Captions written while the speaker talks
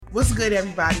What's good,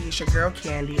 everybody? It's your girl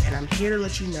Candy, and I'm here to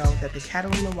let you know that the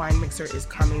Catalina Wine Mixer is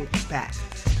coming back.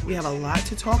 We have a lot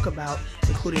to talk about,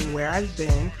 including where I've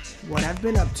been, what I've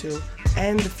been up to,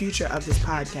 and the future of this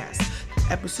podcast.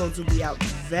 Episodes will be out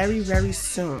very, very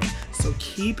soon, so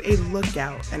keep a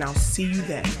lookout, and I'll see you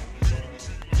then.